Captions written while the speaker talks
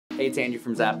Hey, it's Andrew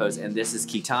from Zappos, and this is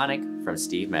Ketonic from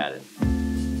Steve Madden.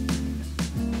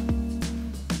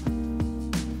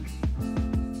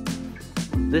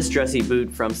 This dressy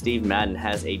boot from Steve Madden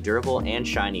has a durable and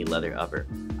shiny leather upper.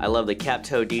 I love the cap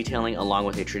toe detailing along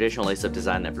with a traditional lace-up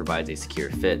design that provides a secure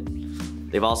fit.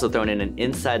 They've also thrown in an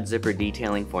inside zipper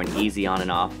detailing for an easy on and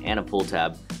off and a pull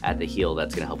tab at the heel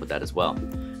that's going to help with that as well.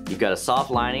 You've got a soft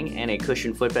lining and a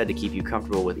cushioned footbed to keep you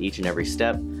comfortable with each and every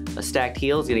step. A stacked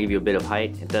heel is going to give you a bit of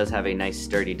height. It does have a nice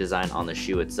sturdy design on the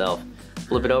shoe itself.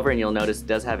 Flip it over and you'll notice it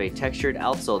does have a textured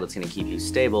outsole that's going to keep you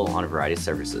stable on a variety of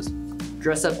surfaces.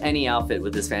 Dress up any outfit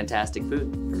with this fantastic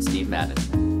boot from Steve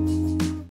Madden.